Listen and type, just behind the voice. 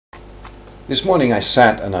This morning I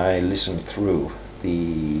sat and I listened through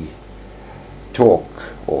the talk,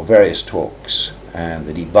 or various talks, and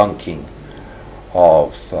the debunking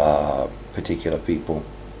of particular people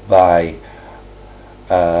by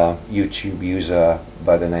a YouTube user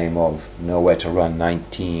by the name of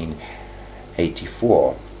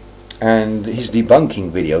Knowwheretorun1984. And his debunking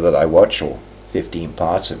video that I watched, or 15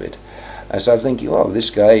 parts of it, I started thinking, well, this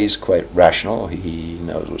guy is quite rational, he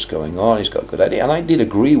knows what's going on, he's got a good idea, and I did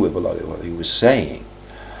agree with a lot of what he was saying.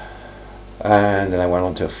 And then I went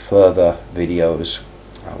on to further videos.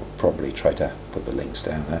 I will probably try to put the links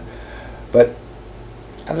down there. But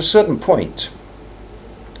at a certain point,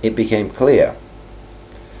 it became clear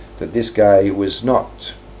that this guy was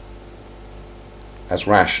not as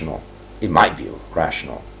rational, in my view,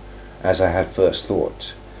 rational, as I had first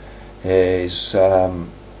thought. His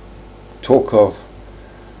talk of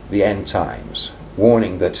the end times,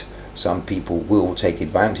 warning that some people will take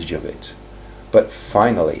advantage of it, but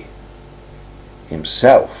finally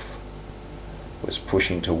himself was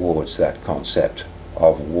pushing towards that concept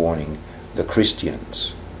of warning the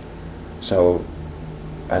Christians. So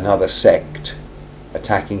another sect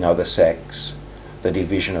attacking other sects, the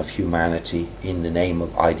division of humanity in the name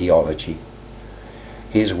of ideology.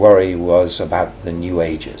 His worry was about the New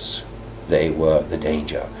Ages. They were the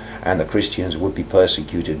danger, and the Christians would be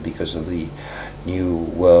persecuted because of the New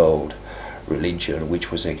World religion,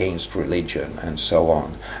 which was against religion, and so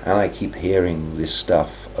on. And I keep hearing this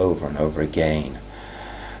stuff over and over again.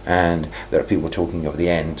 And there are people talking of the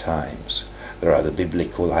end times. There are the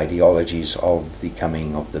biblical ideologies of the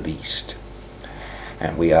coming of the beast.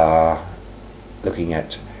 And we are looking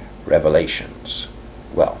at revelations.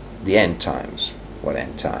 Well, the end times. What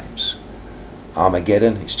end times?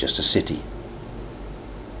 Armageddon is just a city.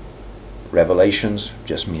 Revelations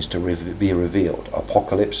just means to be revealed.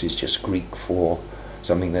 Apocalypse is just Greek for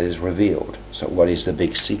something that is revealed. So what is the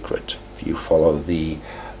big secret? If you follow the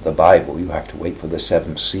Bible, you have to wait for the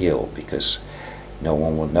seventh seal, because no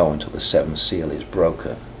one will know until the seventh seal is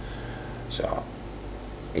broken. So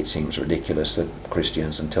it seems ridiculous that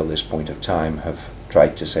Christians until this point of time have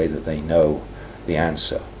tried to say that they know the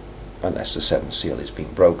answer, unless the seventh seal is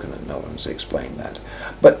being broken, and no one's explained that.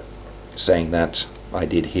 But saying that, I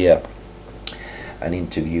did hear an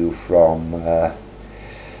interview from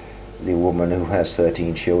the woman who has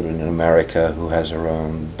 13 children in America, who has her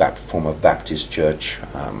own form of Baptist church.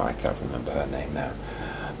 I can't remember her name now.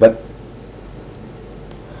 But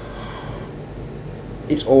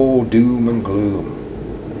it's all doom and gloom.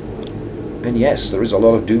 And yes, there is a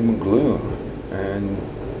lot of doom and gloom. And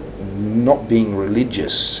not being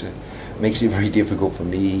religious makes it very difficult for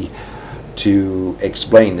me to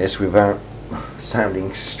explain this without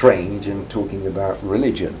sounding strange and talking about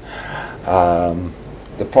religion,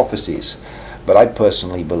 the prophecies. But I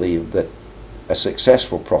personally believe that a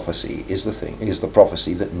successful prophecy is the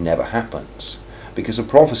prophecy that never happens, because a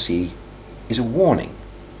prophecy is a warning.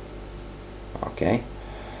 Okay?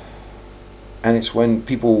 And it's when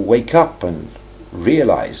people wake up and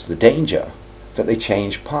realize the danger that they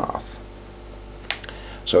change path.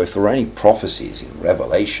 So if there are any prophecies in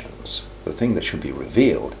Revelations, the thing that should be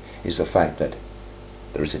revealed is the fact that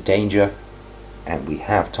there is a danger and we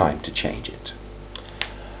have time to change it.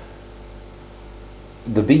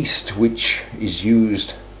 The beast, which is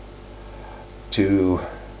used to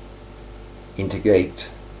indicate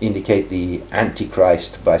the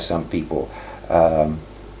Antichrist by some people, the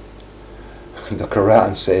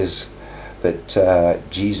Quran says that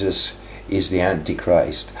Jesus is the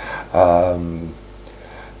Antichrist.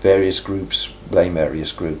 Various groups blame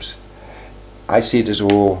various groups. I see it as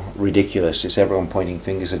all ridiculous. It's everyone pointing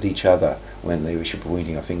fingers at each other when they should be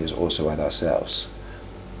pointing our fingers also at ourselves.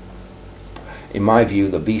 In my view,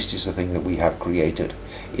 the beast is the thing that we have created.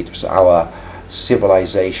 It's our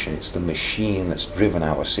civilization. It's the machine that's driven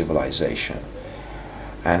our civilization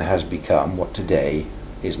and has become what today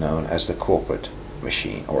is known as the corporate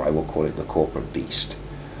machine, or I will call it the corporate beast.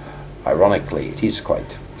 Ironically, it is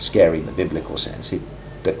quite scary in the biblical sense.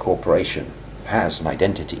 The corporation has an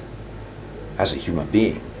identity as a human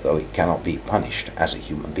being, though it cannot be punished as a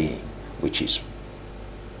human being, which is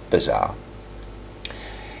bizarre.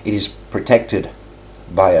 It is protected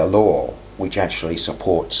by a law which actually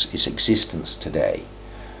supports its existence today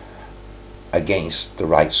against the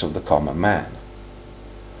rights of the common man.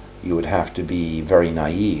 You would have to be very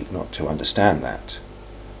naive not to understand that.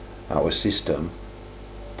 Our system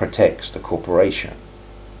protects the corporation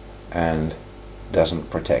and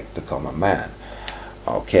doesn't protect the common man.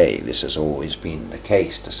 Okay, this has always been the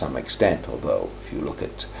case to some extent, although if you look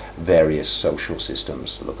at various social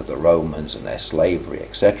systems, look at the Romans and their slavery,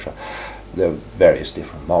 etc., there are various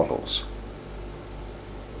different models.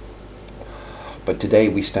 But today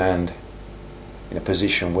we stand in a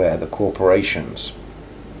position where the corporations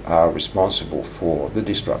are responsible for the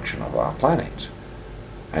destruction of our planet.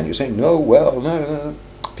 And you say, no, well, no.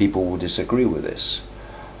 People will disagree with this.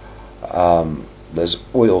 There's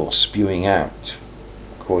oil spewing out,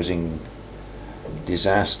 causing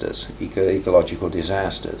disasters, ecological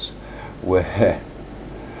disasters. We're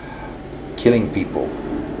killing people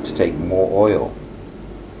to take more oil.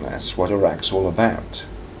 That's what Iraq's all about.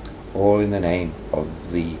 All in the name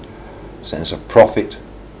of the sense of profit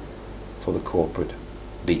for the corporate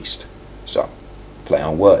beast. So, play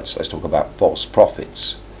on words. Let's talk about false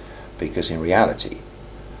profits. Because in reality,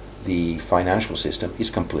 the financial system is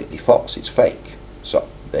completely false. It's fake. So,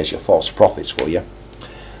 there's your false profits for you.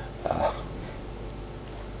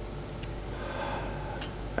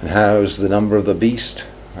 And how's the number of the beast?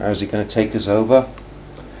 How's it going to take us over?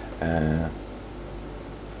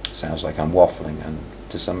 Sounds like I'm waffling, and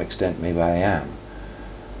to some extent maybe I am.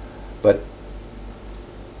 But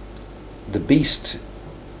the beast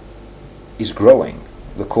is growing.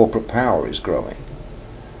 The corporate power is growing.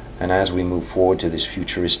 And as we move forward to this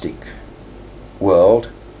futuristic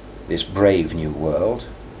world, this brave new world,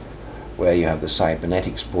 where you have the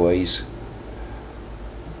cybernetics boys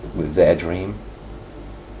with their dream,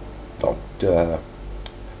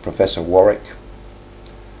 Professor Warwick,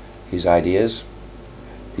 his ideas,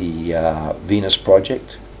 the Venus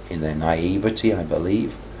Project, in their naivety, I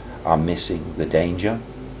believe, are missing the danger,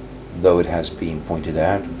 though it has been pointed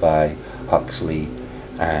out by Huxley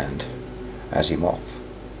and Asimov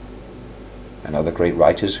and other great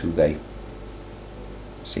writers who they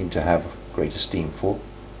seem to have great esteem for.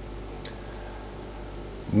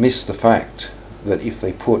 Miss the fact that if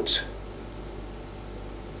they put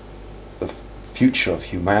the future of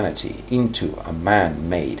humanity into a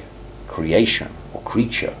man-made creation or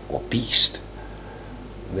creature or beast,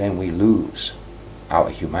 then we lose our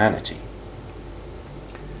humanity.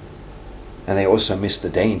 And they also miss the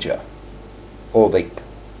danger, or they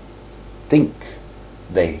think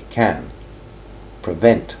they can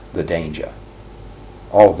prevent the danger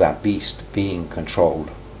of that beast being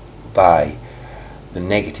controlled by the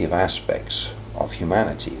negative aspects of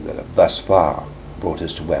humanity that have thus far brought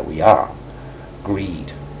us to where we are,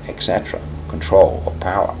 greed, etc., control of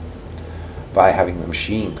power, by having the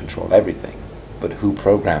machine control everything. But who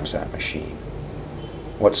programs that machine?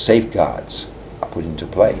 What safeguards are put into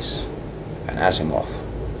place? And Asimov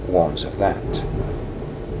warns of that.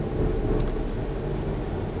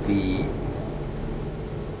 The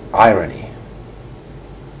irony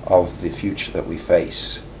of the future that we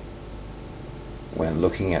face when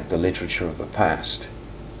looking at the literature of the past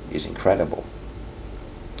is incredible,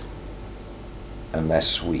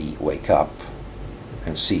 unless we wake up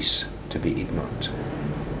and cease to be ignorant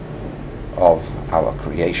of our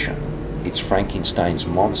creation. It's Frankenstein's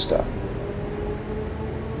monster.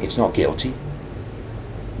 It's not guilty.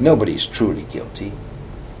 Nobody's truly guilty.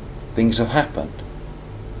 Things have happened.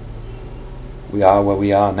 We are where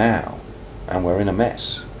we are now, and we're in a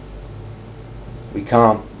mess. We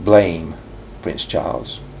can't blame Prince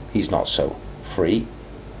Charles. He's not so free.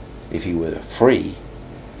 If he were free,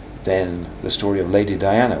 then the story of Lady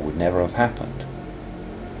Diana would never have happened.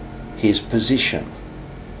 His position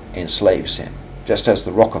enslaves him, just as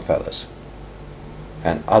the Rockefellers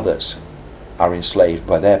and others are enslaved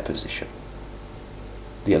by their position.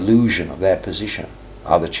 The illusion of their position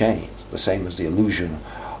are the chains, the same as the illusion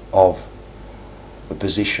of the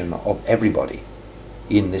position of everybody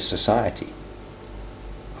in this society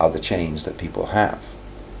are the chains that people have.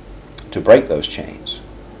 To break those chains,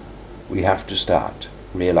 we have to start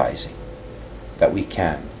realizing that we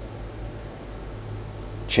can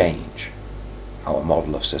change our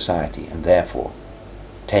model of society and therefore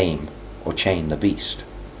tame or chain the beast.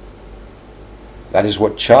 That is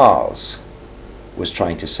what Charles was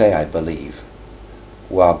trying to say, I believe,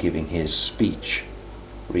 while giving his speech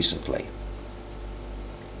recently.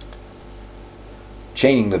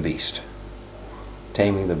 Chaining the beast,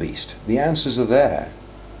 taming the beast. The answers are there,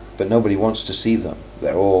 but nobody wants to see them.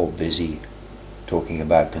 They're all busy talking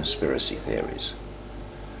about conspiracy theories.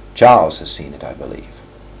 Charles has seen it, I believe,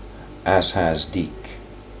 as has Deke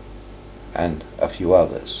and a few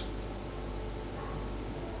others.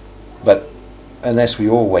 But unless we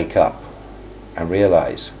all wake up and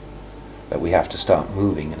realize that we have to start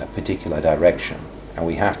moving in a particular direction, and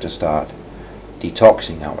we have to start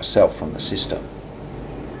detoxing ourselves from the system,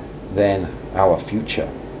 then our future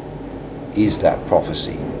is that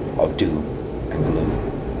prophecy of doom and gloom.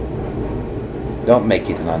 Don't make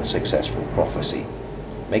it an unsuccessful prophecy.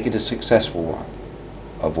 Make it a successful one.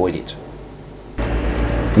 Avoid it.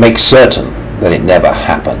 Make certain that it never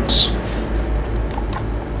happens.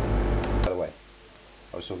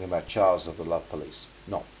 was talking about Charles of the Love Police,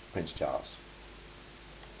 not Prince Charles.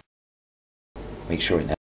 Make sure it